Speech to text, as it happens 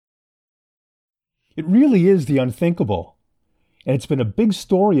It really is the unthinkable, and it's been a big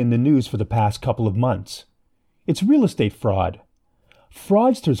story in the news for the past couple of months. It's real estate fraud.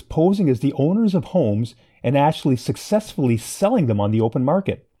 Fraudsters posing as the owners of homes and actually successfully selling them on the open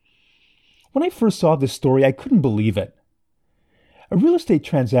market. When I first saw this story, I couldn't believe it. A real estate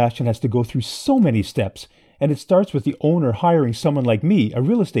transaction has to go through so many steps, and it starts with the owner hiring someone like me, a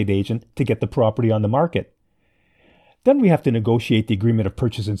real estate agent, to get the property on the market. Then we have to negotiate the agreement of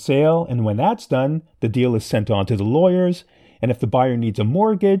purchase and sale, and when that's done, the deal is sent on to the lawyers, and if the buyer needs a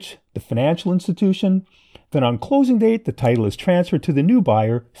mortgage, the financial institution, then on closing date, the title is transferred to the new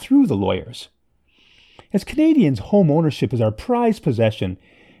buyer through the lawyers. As Canadians, home ownership is our prized possession,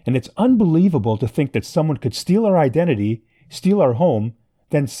 and it's unbelievable to think that someone could steal our identity, steal our home,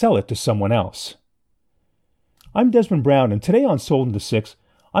 then sell it to someone else. I'm Desmond Brown, and today on Sold in the Six,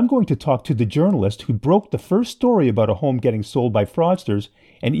 I'm going to talk to the journalist who broke the first story about a home getting sold by fraudsters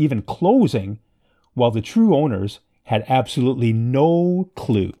and even closing, while the true owners had absolutely no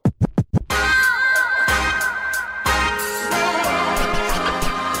clue.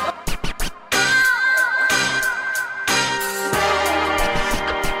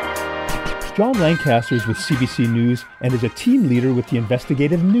 John Lancaster is with CBC News and is a team leader with the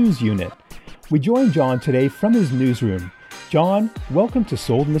Investigative News Unit. We join John today from his newsroom. John, welcome to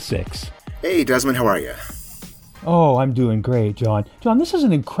Sold in the Six. Hey, Desmond, how are you? Oh, I'm doing great, John. John, this is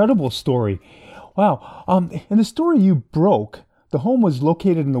an incredible story. Wow. In the story you broke, the home was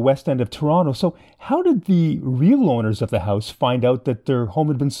located in the west end of Toronto. So how did the real owners of the house find out that their home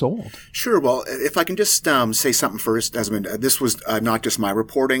had been sold? Sure. Well, if I can just say something first, Desmond, this was not just my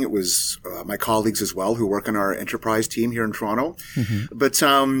reporting. It was my colleagues as well who work on our enterprise team here in Toronto. Mm-hmm. But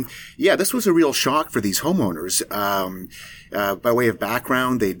this was a real shock for these homeowners. By way of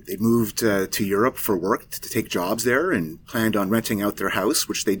background, they moved to Europe for work to take jobs there and planned on renting out their house,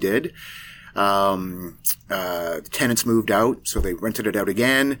 which they did. Tenants moved out, so they rented it out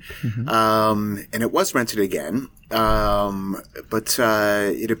again. Mm-hmm. And it was rented again. But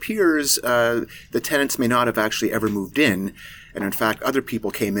it appears, the tenants may not have actually ever moved in. And in fact, other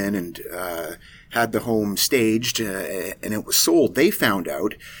people came in and, had the home staged, and it was sold. They found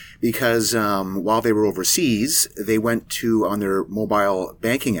out because, while they were overseas, they went on their mobile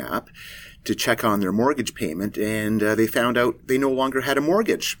banking app to check on their mortgage payment, and they found out they no longer had a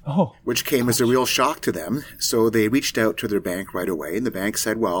mortgage, which came as a real shock to them. So they reached out to their bank right away, and the bank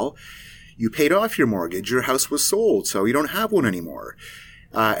said, well, you paid off your mortgage, your house was sold, so you don't have one anymore.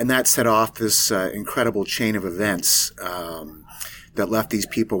 And that set off this incredible chain of events that left these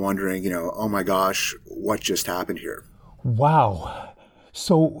people wondering, oh my gosh, what just happened here? Wow.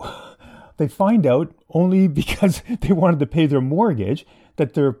 So they find out only because they wanted to pay their mortgage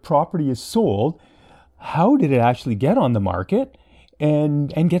that their property is sold. How did it actually get on the market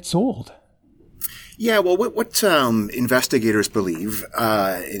and get sold? Yeah, well, what investigators believe,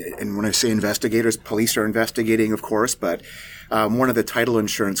 and when I say investigators, police are investigating, of course, but one of the title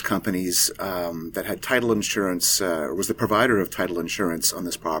insurance companies that had title insurance, was the provider of title insurance on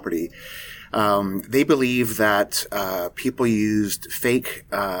this property, they believe that people used fake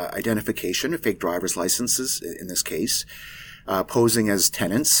identification, fake driver's licenses in this case, posing as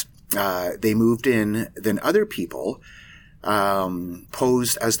tenants. They moved in, then other people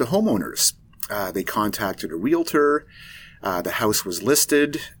posed as the homeowners. They contacted a realtor. The house was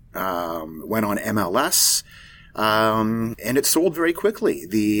listed, went on MLS, and it sold very quickly.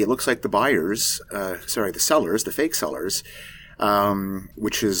 It looks like the sellers, the fake sellers,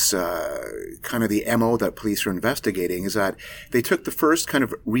 which is kind of the MO that police are investigating, is that they took the first kind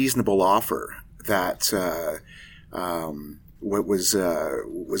of reasonable offer that what was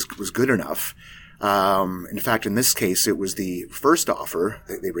good enough. In fact, in this case, it was the first offer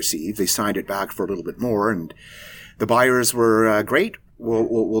that they received. They signed it back for a little bit more, and the buyers were great.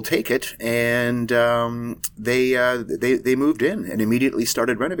 We'll take it, and they moved in and immediately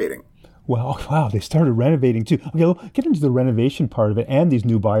started renovating. Well, wow, they started renovating too. Okay, we'll get into the renovation part of it and these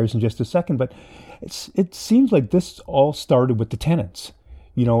new buyers in just a second, but it seems like this all started with the tenants,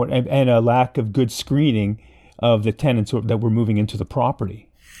 and a lack of good screening of the tenants that were moving into the property.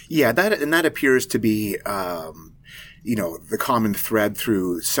 Yeah, that appears to be, the common thread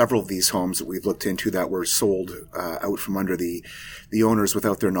through several of these homes that we've looked into that were sold out from under the owners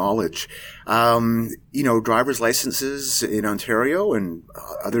without their knowledge. Driver's licenses in Ontario and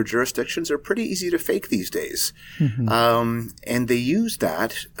other jurisdictions are pretty easy to fake these days. Mm-hmm. And they use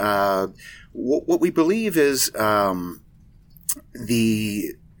that. What we believe is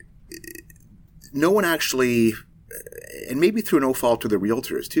no one actually, and maybe through no fault of the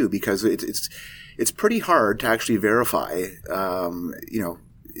realtors too, because it's pretty hard to actually verify,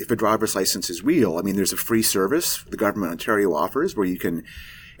 if a driver's license is real. I mean, there's a free service the government of Ontario offers where you can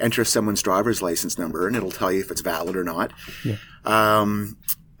enter someone's driver's license number and it'll tell you if it's valid or not. Yeah.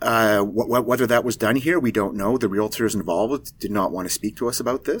 Whether that was done here, we don't know. The realtors involved did not want to speak to us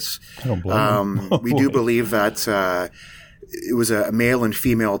about this. I don't blame them. We do believe that it was a male and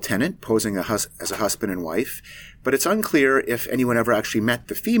female tenant posing as a husband and wife, but it's unclear if anyone ever actually met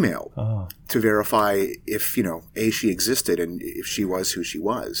the female to verify if, A, she existed and if she was who she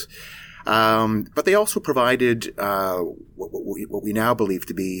was. But they also provided what we now believe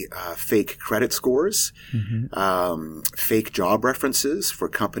to be fake credit scores, fake job references for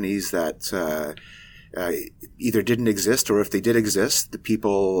companies that either didn't exist, or if they did exist, the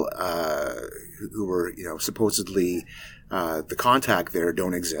people who were supposedly the contact there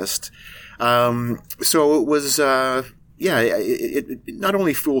don't exist. So it was it not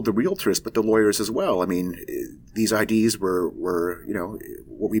only fooled the realtors but the lawyers as well. I mean, these IDs were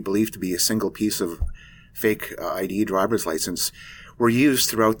what we believe to be a single piece of fake ID driver's license were used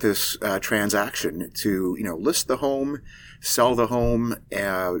throughout this transaction to list the home, sell the home,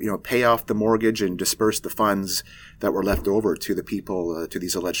 pay off the mortgage and disperse the funds that were left over to the people, to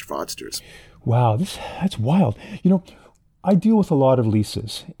these alleged fraudsters. Wow, that's wild. I deal with a lot of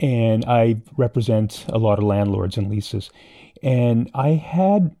leases, and I represent a lot of landlords and leases. And I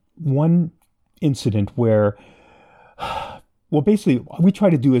had one incident where, well, basically, we try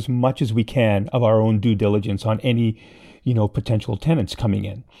to do as much as we can of our own due diligence on any, potential tenants coming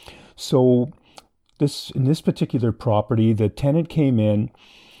in. So in this particular property, the tenant came in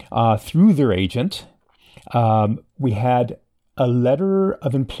through their agent. We had a letter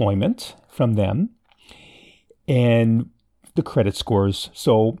of employment from them, and the credit scores.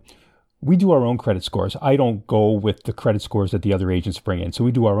 So we do our own credit scores. I don't go with the credit scores that the other agents bring in. So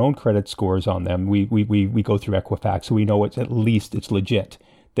we do our own credit scores on them. We go through Equifax, so we know at least it's legit,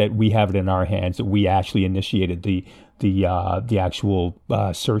 that we have it in our hands, that we actually initiated the actual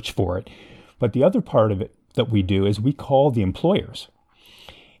search for it. But the other part of it that we do is we call the employers.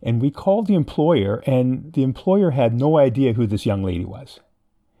 And we called the employer, and the employer had no idea who this young lady was.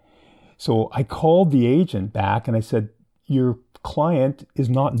 So I called the agent back and I said, your client is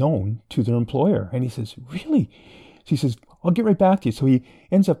not known to their employer. And he says, really? He says, I'll get right back to you. So he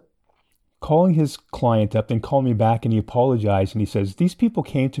ends up calling his client up, then calling me back, and he apologized. And he says, these people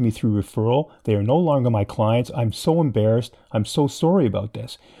came to me through referral. They are no longer my clients. I'm so embarrassed. I'm so sorry about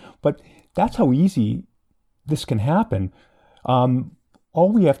this. But that's how easy this can happen.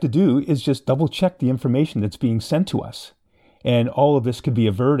 All we have to do is just double check the information that's being sent to us. And all of this could be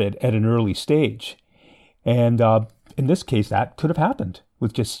averted at an early stage. And in this case, that could have happened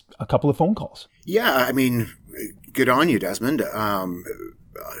with just a couple of phone calls. Yeah, I mean, good on you, Desmond.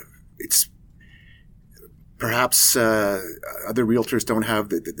 It's perhaps other realtors don't have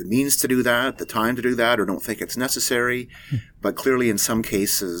the means to do that, the time to do that, or don't think it's necessary. But clearly, in some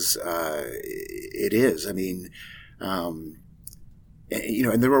cases, it is. I mean,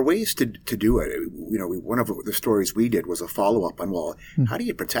 and there are ways to do it. One of the stories we did was a follow-up on, well, how do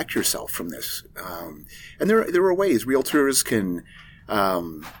you protect yourself from this? And there are ways realtors can,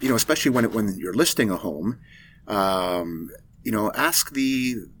 especially when you're listing a home, ask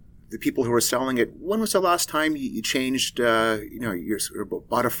the people who are selling it, when was the last time you changed,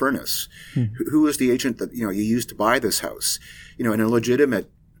 bought a furnace? Who was the agent that, you used to buy this house? And a legitimate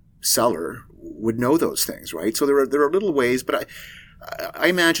seller would know those things, right? So there are little ways, but I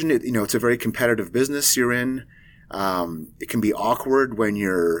imagine it, it's a very competitive business you're in. It can be awkward when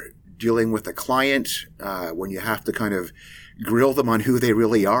you're dealing with a client, when you have to kind of grill them on who they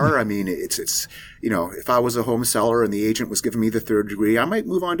really are. I mean, it's if I was a home seller and the agent was giving me the third degree, I might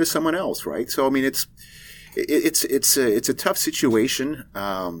move on to someone else, right? So, I mean, it's a tough situation.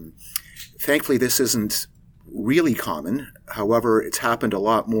 Thankfully, this isn't really common. However, it's happened a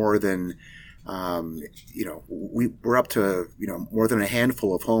lot more than we're up to, more than a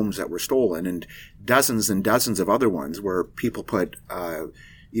handful of homes that were stolen, and dozens of other ones where people put,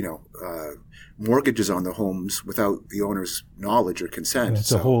 mortgages on the homes without the owner's knowledge or consent.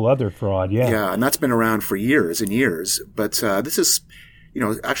 It's a whole other fraud. Yeah. Yeah. And that's been around for years and years. But, this is,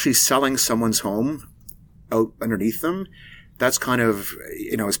 actually selling someone's home out underneath them. That's kind of,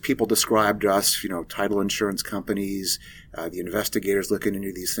 as people described to us, title insurance companies, the investigators looking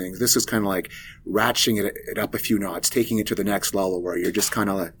into these things. This is kind of like ratcheting it up a few knots, taking it to the next level where you're just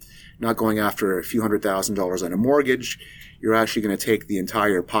kind of not going after a few $100,000 on a mortgage. You're actually going to take the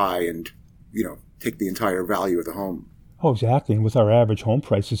entire pie and, take the entire value of the home. Oh, exactly. And with our average home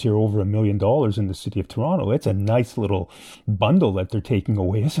prices here over $1 million in the city of Toronto, it's a nice little bundle that they're taking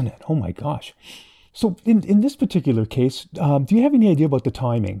away, isn't it? Oh my gosh. So in this particular case, do you have any idea about the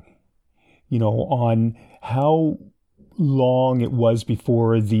timing, on how long it was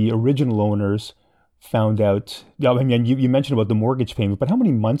before the original owners found out? I mean, you mentioned about the mortgage payment, but how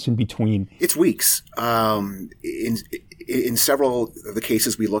many months in between? It's weeks. In several of the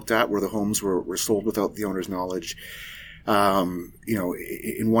cases we looked at where the homes were sold without the owner's knowledge,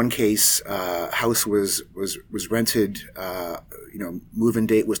 in one case, house was rented, move-in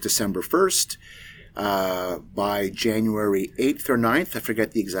date was December 1st. By January 8th or 9th, I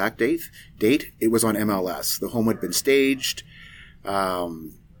forget the exact date, it was on MLS. The home had been staged.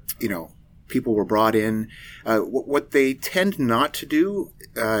 People were brought in. What they tend not to do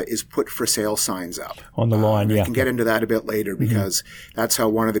is put for sale signs up on the lawn. Yeah, I can get into that a bit later because that's how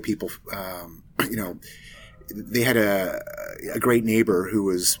one of the people, they had a great neighbor who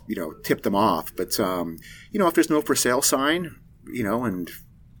was, tipped them off. But if there's no for sale sign,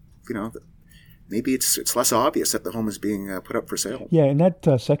 maybe it's less obvious that the home is being put up for sale. Yeah, in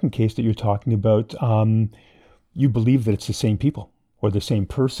that second case that you're talking about, you believe that it's the same people or the same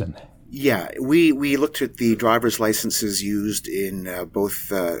person. Yeah, we looked at the driver's licenses used in both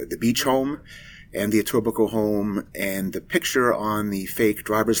the beach home and the Etobicoke home, and the picture on the fake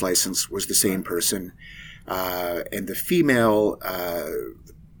driver's license was the same person. And the female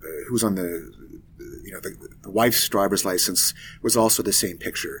who's on the wife's driver's license was also the same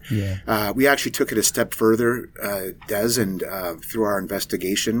picture. Yeah. We actually took it a step further, Des, and through our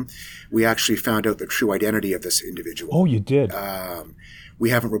investigation, we actually found out the true identity of this individual. Oh, you did? We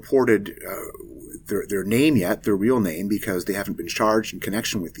haven't reported their name yet, their real name, because they haven't been charged in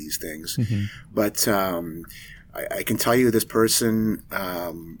connection with these things. Mm-hmm. But I can tell you this person,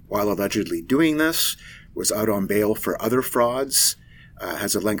 while allegedly doing this, was out on bail for other frauds,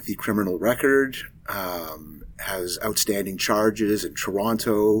 has a lengthy criminal record, has outstanding charges in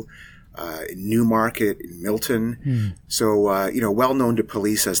Toronto, in Newmarket, in Milton. Mm. So, well known to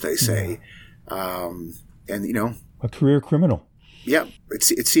police, as they say. And, a career criminal. Yeah,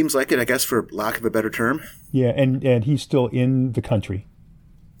 it seems like it, I guess, for lack of a better term. Yeah, and he's still in the country.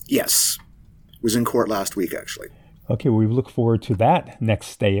 Yes. Was in court last week, actually. Okay, well, we look forward to that next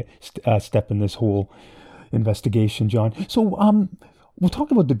step in this whole investigation, John. So we'll talk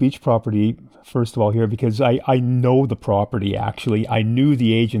about the beach property first of all here, because I know the property, actually. I knew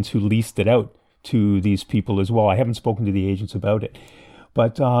the agents who leased it out to these people as well. I haven't spoken to the agents about it.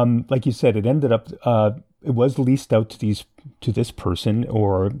 But like you said, it ended up... it was leased out to this person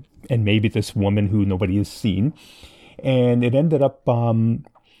and maybe this woman who nobody has seen. And it ended up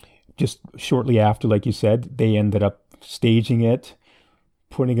just shortly after, like you said, they ended up staging it,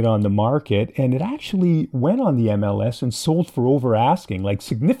 putting it on the market, and it actually went on the MLS and sold for over asking, like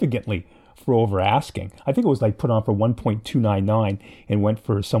significantly for over asking. I think it was like put on for 1.299 and went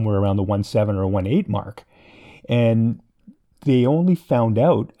for somewhere around the 1.7 or 1.8 mark. And they only found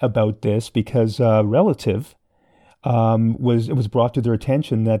out about this because a relative it was brought to their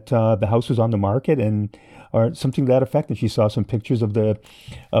attention that the house was on the market or something to that effect, and she saw some pictures of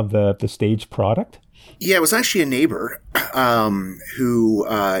the staged product. Yeah, it was actually a neighbor who,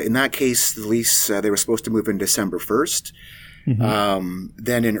 in that case, the lease they were supposed to move in December 1st. Mm-hmm.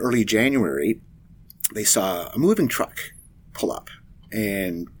 Then in early January, they saw a moving truck pull up,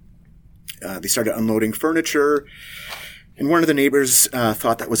 and they started unloading furniture. And one of the neighbors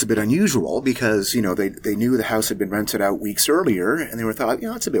thought that was a bit unusual because, they knew the house had been rented out weeks earlier, and they thought,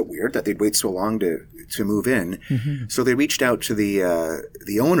 it's a bit weird that they'd wait so long to move in. Mm-hmm. So they reached out to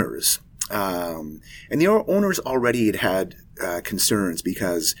the owners, and the owners already had concerns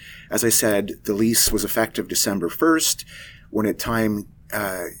because, as I said, the lease was effective December 1st. When it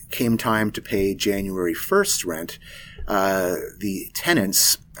came time to pay January 1st rent, the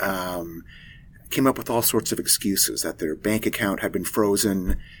tenants came up with all sorts of excuses that their bank account had been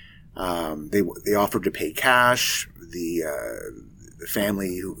frozen. They offered to pay cash. The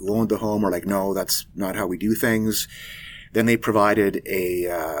family who owned the home were like, no, that's not how we do things. Then they provided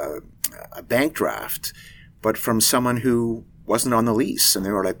a bank draft, but from someone who wasn't on the lease. And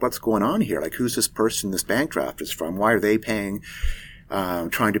they were like, what's going on here? Like, who's this person this bank draft is from? Why are they paying,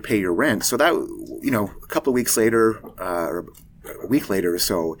 trying to pay your rent? So that, a couple of weeks later, or a week later or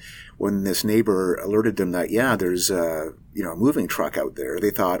so, when this neighbor alerted them that, there's a moving truck out there,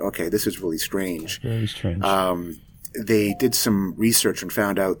 they thought, okay, this is really strange. Very strange. They did some research and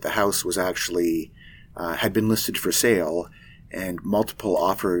found out the house was actually, had been listed for sale, and multiple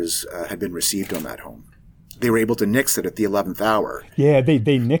offers had been received on that home. They were able to nix it at the 11th hour. Yeah, they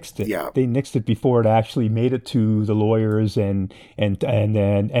nixed it. Yeah. They nixed it before it actually made it to the lawyers and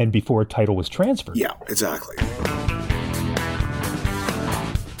before title was transferred. Yeah, exactly.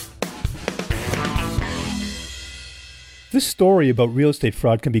 This story about real estate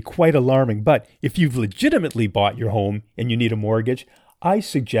fraud can be quite alarming, but if you've legitimately bought your home and you need a mortgage, I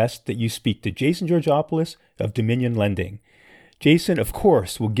suggest that you speak to Jason Georgopoulos of Dominion Lending. Jason, of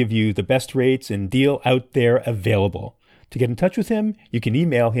course, will give you the best rates and deal out there available. To get in touch with him, you can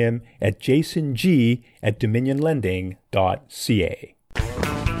email him at jasong@dominionlending.ca.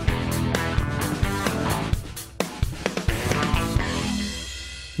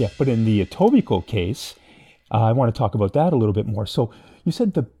 Yeah, but in the Etobicoke case, I want to talk about that a little bit more. So you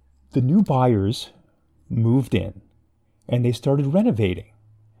said the new buyers moved in and they started renovating.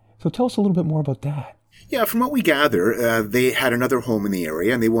 So tell us a little bit more about that. Yeah, from what we gather, they had another home in the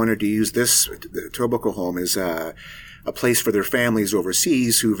area, and they wanted to use the Etobicoke home as a place for their families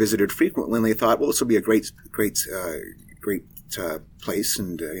overseas who visited frequently. And they thought, well, this will be a great place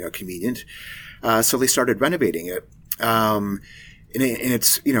and convenient. So they started renovating it, and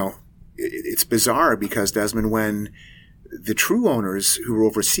it's it's bizarre because, Desmond, when the true owners who were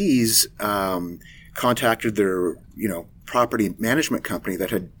overseas contacted their property management company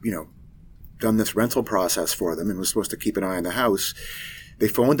that had done this rental process for them and was supposed to keep an eye on the house, they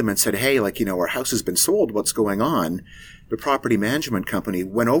phoned them and said, hey, our house has been sold. What's going on? The property management company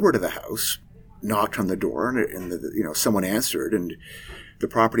went over to the house, knocked on the door, and someone answered, and the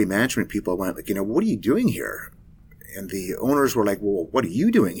property management people went what are you doing here? And the owners were like, well, what are you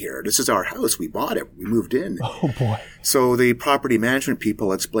doing here? This is our house. We bought it. We moved in. Oh, boy. So the property management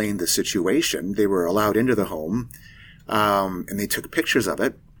people explained the situation. They were allowed into the home, and they took pictures of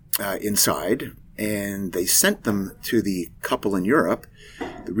it inside, and they sent them to the couple in Europe,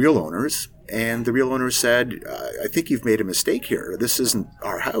 the real owners, and the real owners said, I think you've made a mistake here. This isn't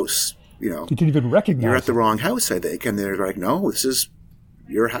our house. They didn't even recognize you're at the wrong house, I think. And they're like, no, this is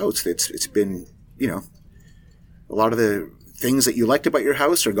your house. It's been, a lot of the things that you liked about your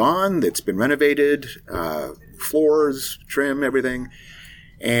house are gone. It's been renovated, floors, trim, everything.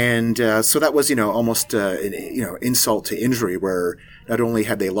 And so that was, almost an insult to injury, where not only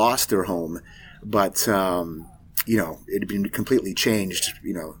had they lost their home, but it had been completely changed.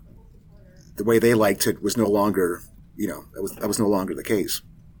 The way they liked it was no longer, that was no longer the case.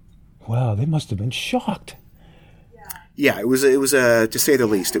 Wow, they must have been shocked. Yeah, it was to say the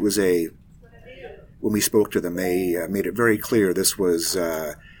least. It was when we spoke to them, they made it very clear this was,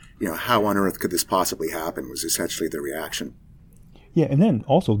 how on earth could this possibly happen? Was essentially their reaction. Yeah, and then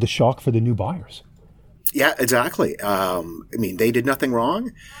also the shock for the new buyers. Yeah, exactly. They did nothing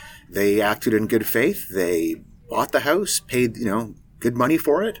wrong. They acted in good faith. They bought the house, paid, good money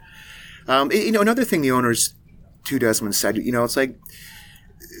for it. Another thing the owners, too, Desmond, said, it's like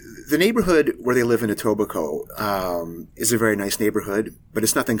the neighborhood where they live in Etobicoke is a very nice neighborhood, but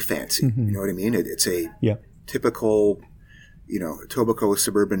it's nothing fancy. Mm-hmm. You know what I mean? It's a typical, Etobicoke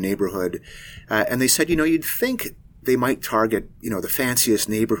suburban neighborhood. And they said, you'd think they might target, the fanciest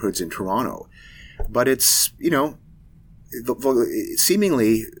neighborhoods in Toronto. But it's,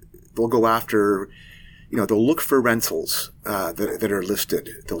 seemingly they'll go after, they'll look for rentals that are listed.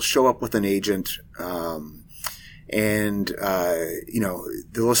 They'll show up with an agent, and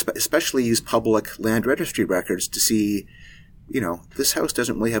they'll especially use public land registry records to see, this house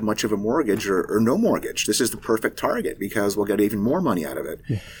doesn't really have much of a mortgage or no mortgage. This is the perfect target because we'll get even more money out of it.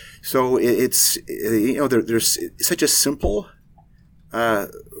 Yeah. So it's, there's such a simple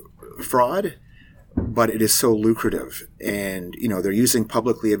fraud, but it is so lucrative. And, they're using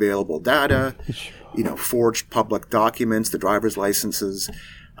publicly available data, forged public documents, the driver's licenses,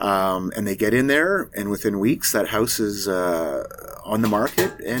 and they get in there, and within weeks that house is on the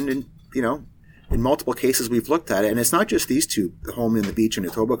market. And, in multiple cases we've looked at it, and it's not just these two, the home in the beach in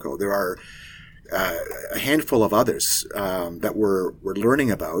Etobicoke. There are a handful of others that we're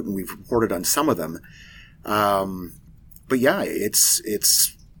learning about, and we've reported on some of them. But yeah, it's a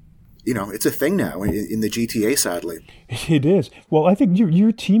thing now in the GTA, sadly. It is. Well, I think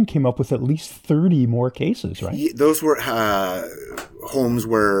your team came up with at least 30 more cases, right? Those were homes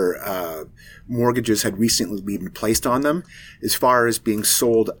where mortgages had recently been placed on them. As far as being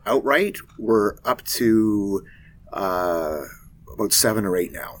sold outright, we're up to about 7 or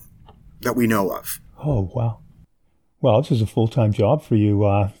 8 now that we know of. Oh, wow. Well, this is a full-time job for you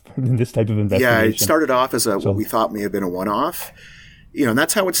in this type of investigation. Yeah, it started off as what we thought may have been a one-off. And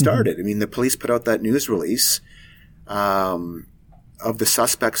that's how it started. Mm-hmm. The police put out that news release of the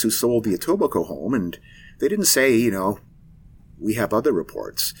suspects who sold the Etobicoke home, and they didn't say, we have other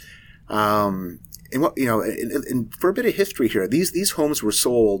reports. And what and for a bit of history here, these homes were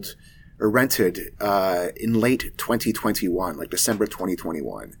sold or rented in late 2021, like December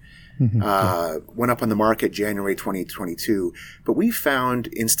 2021. Mm-hmm. Went up on the market January 2022. But we found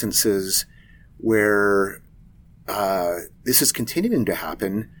instances where this is continuing to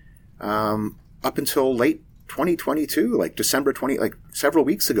happen up until late 2022, like December 20, like several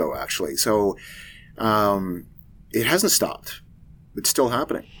weeks ago, actually. So it hasn't stopped. It's still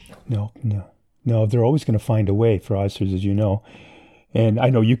happening. No, they're always going to find a way, fraudsters, as you know. And I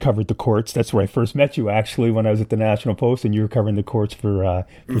know you covered the courts. That's where I first met you, actually, when I was at the National Post, and you were covering the courts for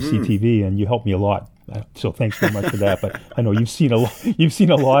CTV, and you helped me a lot. So thanks very much for that. But I know you've seen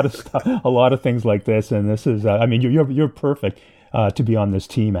a lot of stuff, a lot of things like this, and this is, I mean, you're perfect to be on this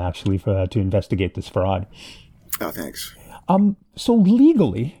team, actually, to investigate this fraud. Oh, thanks. So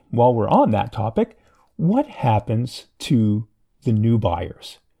legally, while we're on that topic, what happens to the new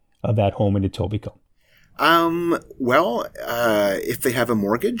buyers of that home in Etobicoke? Well, if they have a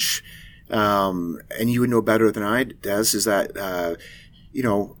mortgage, and you would know better than I, Des, is that,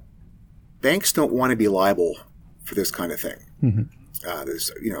 banks don't want to be liable for this kind of thing. Mm-hmm.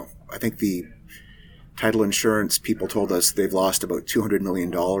 I think the title insurance people told us they've lost about $200 million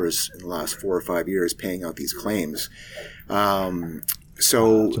in the last 4 or 5 years paying out these claims.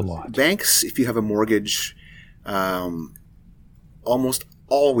 So banks, if you have a mortgage, almost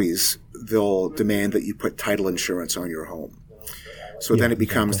always they'll demand that you put title insurance on your home. So then it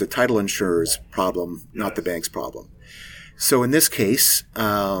becomes the title insurer's problem, not the bank's problem. So in this case,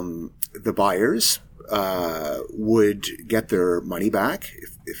 the buyers would get their money back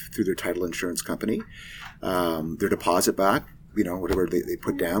if through their title insurance company, their deposit back, whatever they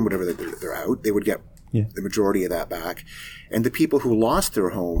put down, whatever they're out, they would get the majority of that back. And the people who lost their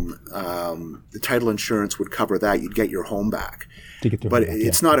home, the title insurance would cover that. You'd get your home back. But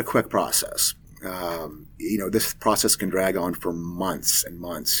it's not a quick process. This process can drag on for months and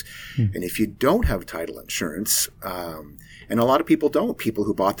months. And if you don't have title insurance, and a lot of people don't, people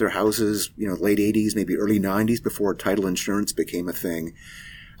who bought their houses, late 80s, maybe early 90s before title insurance became a thing.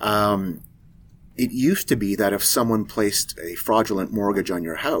 It used to be that if someone placed a fraudulent mortgage on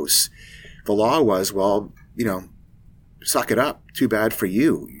your house, the law was, suck it up. Too bad for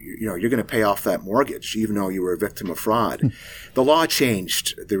you. You're going to pay off that mortgage, even though you were a victim of fraud. The law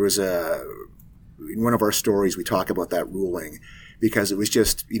changed. There was in one of our stories, we talk about that ruling because it was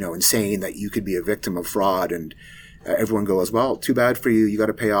just, insane that you could be a victim of fraud, and everyone goes, well, too bad for you. You got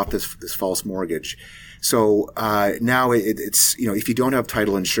to pay off this false mortgage. So now it's if you don't have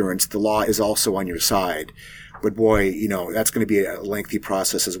title insurance, the law is also on your side. But boy, that's going to be a lengthy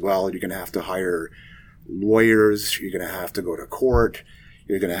process as well. You're going to have to hire lawyers. You're going to have to go to court.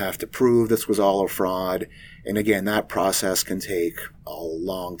 You're going to have to prove this was all a fraud. And again, that process can take a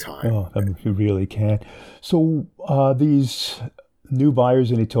long time. Oh, it really can. So these new buyers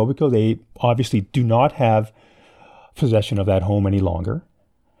in Etobicoke, they obviously do not have possession of that home any longer.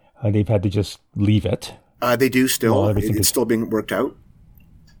 They've had to just leave it. They do still. It's still being worked out.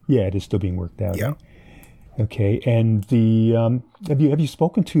 Yeah, it is still being worked out. Yeah. Right? Okay. And have you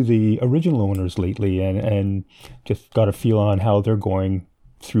spoken to the original owners lately and just got a feel on how they're going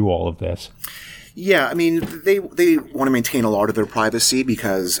through all of this? Yeah, I mean, they want to maintain a lot of their privacy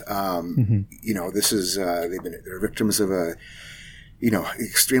because this is they're victims of a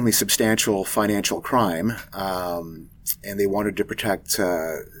extremely substantial financial crime, and they wanted to protect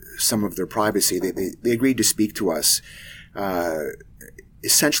some of their privacy. They agreed to speak to us,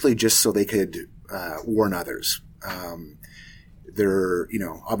 essentially just so they could warn others. They're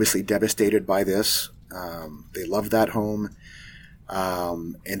obviously devastated by this. They love that home.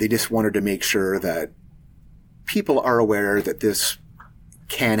 And they just wanted to make sure that people are aware that this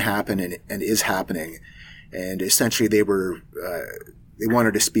can happen and is happening. And essentially they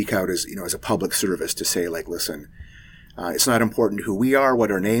wanted to speak out as a public service to say, like, listen, it's not important who we are,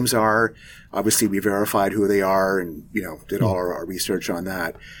 what our names are. Obviously we verified who they are and, did all our research on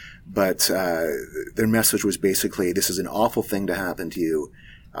that. But, their message was basically, this is an awful thing to happen to you.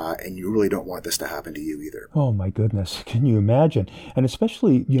 And you really don't want this to happen to you either. Oh my goodness! Can you imagine? And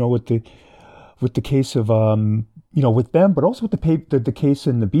especially, with the case of with them, but also with the case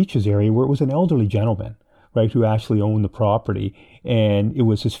in the Beaches area where it was an elderly gentleman, right, who actually owned the property, and it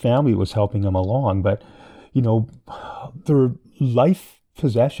was his family that was helping him along. But their life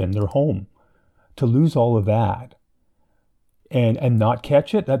possession, their home, to lose all of that, and not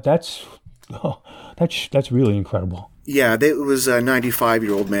catch it, that's really incredible. Yeah, it was a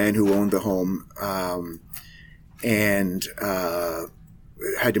 95-year-old man who owned the home and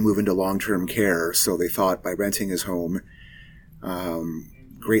had to move into long-term care. So they thought by renting his home,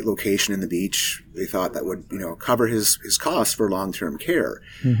 great location in the beach, they thought that would cover his costs for long-term care.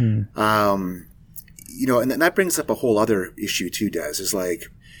 Mm-hmm. And that brings up a whole other issue too, Des, is like,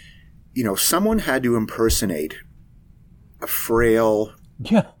 someone had to impersonate a frail,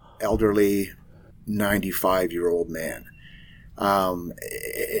 elderly, 95-year-old man.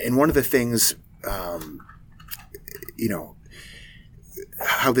 And one of the things,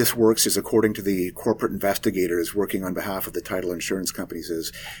 how this works is, according to the corporate investigators working on behalf of the title insurance companies,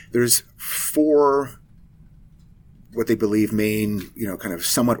 is there's 4 what they believe main, kind of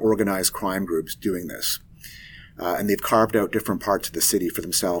somewhat organized crime groups doing this. And they've carved out different parts of the city for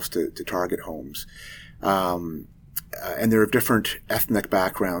themselves to target homes. And they're of different ethnic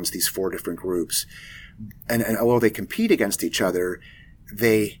backgrounds, these 4 different groups. And although they compete against each other,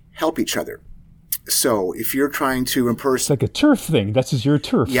 they help each other. So if you're trying to It's like a turf thing. That's just your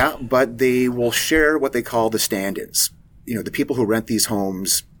turf. Yeah, but they will share what they call the stand-ins. The people who rent these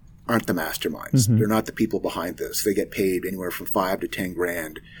homes aren't the masterminds. Mm-hmm. They're not the people behind this. They get paid anywhere from $5,000 to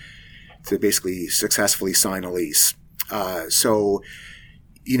 $10,000 to basically successfully sign a lease. So,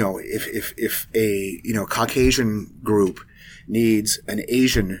 if a, Caucasian group needs an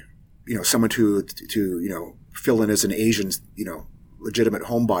Asian, someone to fill in as an Asian, legitimate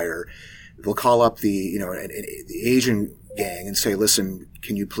home buyer, they'll call up the Asian gang and say, listen,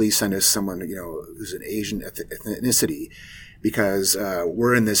 can you please send us someone, who's an Asian ethnicity? Because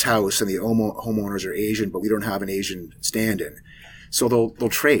we're in this house and the homeowners are Asian, but we don't have an Asian stand-in. So they'll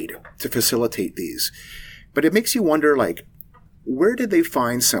trade to facilitate these. But it makes you wonder, where did they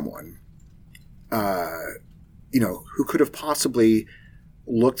find someone, who could have possibly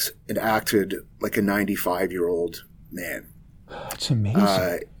looked and acted like a 95-year-old man? That's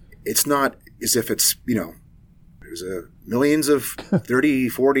amazing. It's not as if it's, there's millions of 30,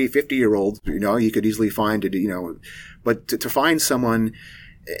 40, 50-year-olds, you could easily find it, but to find someone,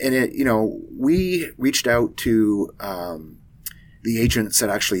 and we reached out to the agents that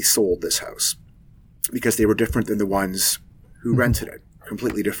actually sold this house because they were different than the ones who rented it.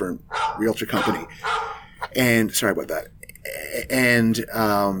 Completely different realtor company. And sorry about that. And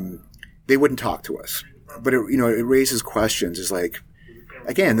they wouldn't talk to us. But it raises questions. Is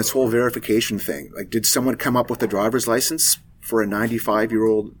again, this whole verification thing. Did someone come up with a driver's license for a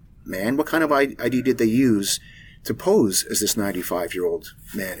 95-year-old man? What kind of ID did they use to pose as this 95-year-old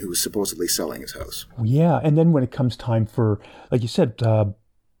man who was supposedly selling his house? Yeah, and then when it comes time for, like you said,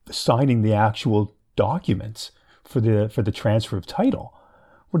 signing the actual documents for the transfer of title,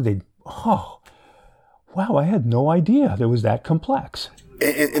 what do they? Oh, wow! I had no idea it was that complex.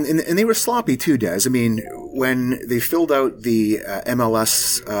 And they were sloppy too, Des. I mean, when they filled out the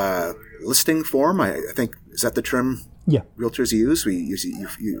MLS listing form, I think, is that the term? Yeah. Realtors use?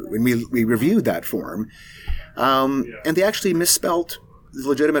 When we reviewed that form, and they actually misspelled the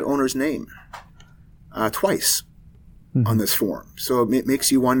legitimate owner's name twice on this form. So it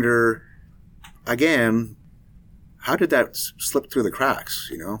makes you wonder, again, how did that slip through the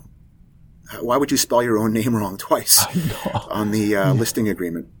cracks, Why would you spell your own name wrong twice on the listing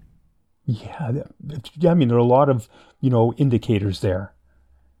agreement? Yeah, I mean, there are a lot of, indicators there,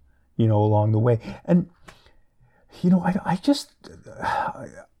 along the way. And,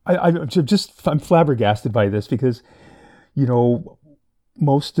 I'm flabbergasted by this because,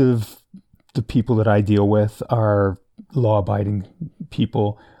 most of the people that I deal with are law-abiding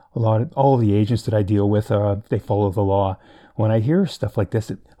people. All of the agents that I deal with, they follow the law. When I hear stuff like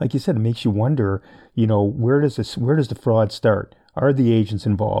this, like you said, it makes you wonder, where does the fraud start? Are the agents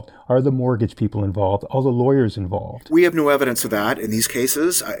involved? Are the mortgage people involved? Are the lawyers involved? We have no evidence of that in these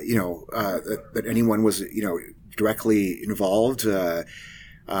cases, that anyone was, directly involved. There's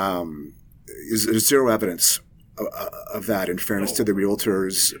zero evidence of that, in fairness to the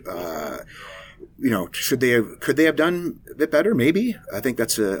realtors. Could they have done a bit better? Maybe. I think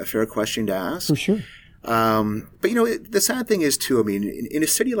that's a fair question to ask. For sure. But the sad thing is too, I mean, in a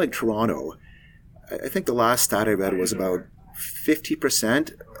city like Toronto, I think the last stat I read was about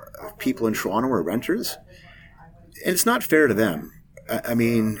 50% of people in Toronto are renters. And it's not fair to them. I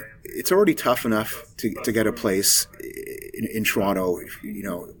mean, it's already tough enough to get a place in Toronto,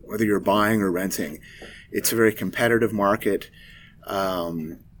 whether you're buying or renting. It's a very competitive market.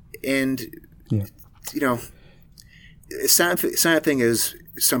 Sad thing is,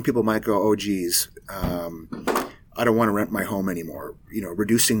 some people might go, oh, geez, I don't want to rent my home anymore,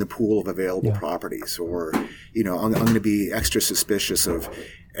 reducing the pool of available properties, or, I'm going to be extra suspicious of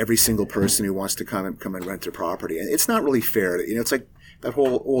every single person who wants to come and rent their property. And it's not really fair. It's like that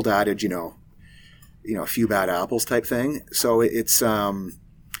whole old adage, a few bad apples type thing. So it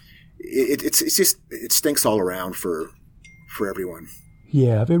stinks all around for everyone.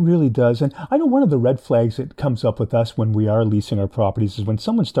 Yeah, it really does. And I know one of the red flags that comes up with us when we are leasing our properties is when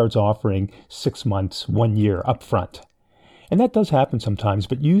someone starts offering 6 months, 1 year up front. And that does happen sometimes,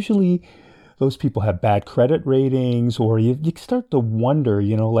 but usually those people have bad credit ratings, or you start to wonder,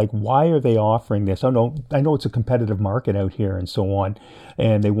 like, why are they offering this? I know it's a competitive market out here and so on,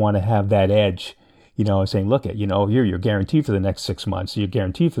 and they want to have that edge, saying, look, you're guaranteed for the next 6 months, you're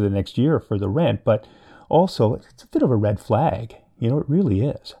guaranteed for the next year for the rent, but also it's a bit of a red flag, it really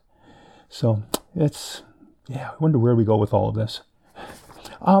is. So I wonder where we go with all of this.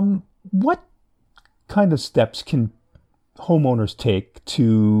 What kind of steps can homeowners take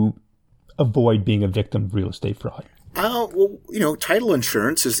to avoid being a victim of real estate fraud? Well, title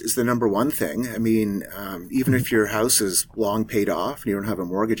insurance is the number one thing. I mean, even if your house is long paid off and you don't have a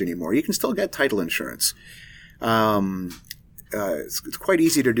mortgage anymore, you can still get title insurance. It's quite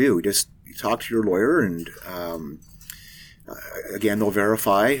easy to do. Just you talk to your lawyer, and again, they'll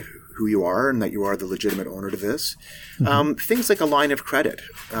verify who you are and that you are the legitimate owner to this. Things like a line of credit,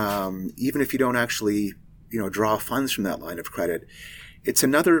 even if you don't actually, draw funds from that line of credit, it's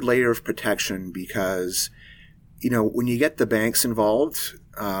another layer of protection because, when you get the banks involved,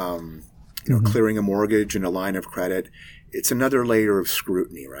 clearing a mortgage and a line of credit, it's another layer of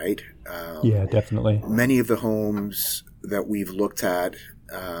scrutiny, right? Yeah, definitely. Many of the homes that we've looked at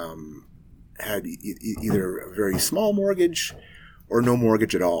had either a very small mortgage or no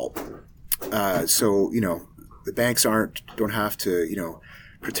mortgage at all. So, the banks don't have to,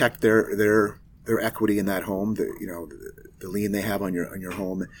 protect their equity in that home, the lien they have on your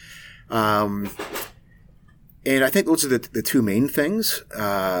home. And I think those are the two main things.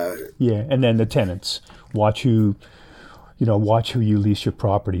 And then the tenants. Watch who you lease your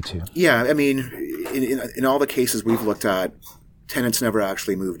property to. Yeah, I mean, in all the cases we've looked at, tenants never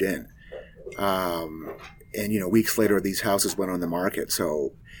actually moved in. And, weeks later, these houses went on the market.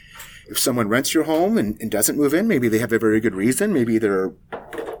 So if someone rents your home and doesn't move in, maybe they have a very good reason. Maybe the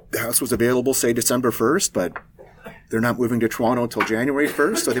house was available, say, December 1st, but they're not moving to Toronto until January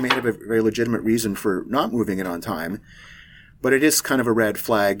 1st. So they may have a very legitimate reason for not moving in on time. But it is kind of a red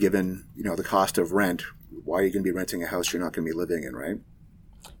flag given, the cost of rent. Why are you going to be renting a house you're not going to be living in, right?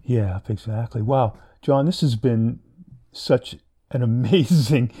 Yeah, exactly. Wow. John, this has been such an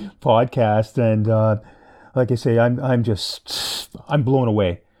amazing podcast. And like I say, I'm blown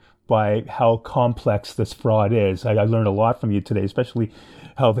away by how complex this fraud is. I learned a lot from you today, especially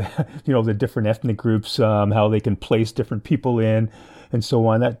how the different ethnic groups, how they can place different people in and so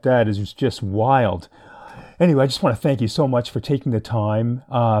on. That is just wild. Anyway, I just want to thank you so much for taking the time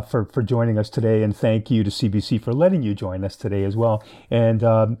for joining us today, and thank you to CBC for letting you join us today as well. And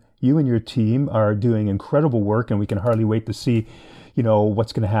you and your team are doing incredible work, and we can hardly wait to see,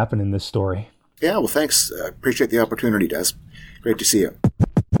 what's going to happen in this story. Yeah, well, thanks. I appreciate the opportunity, Des. Great to see you.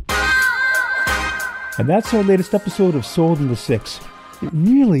 And that's our latest episode of Sold in the Six. It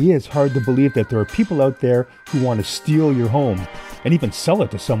really is hard to believe that there are people out there who want to steal your home and even sell it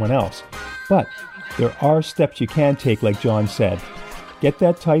to someone else. But there are steps you can take, like John said. Get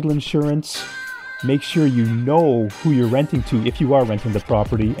that title insurance. Make sure you know who you're renting to if you are renting the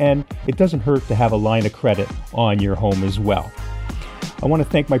property. And it doesn't hurt to have a line of credit on your home as well. I want to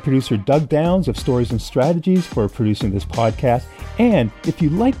thank my producer, Doug Downs of Stories and Strategies, for producing this podcast. And if you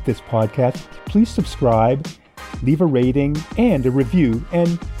like this podcast, please subscribe, leave a rating and a review,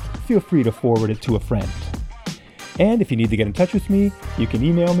 and feel free to forward it to a friend. And if you need to get in touch with me, you can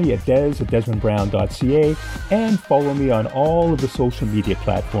email me at des@desmondbrown.ca and follow me on all of the social media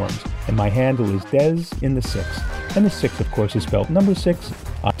platforms. And my handle is Des in the Six. And the Six, of course, is spelled number 6.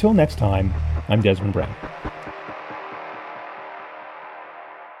 Until next time, I'm Desmond Brown.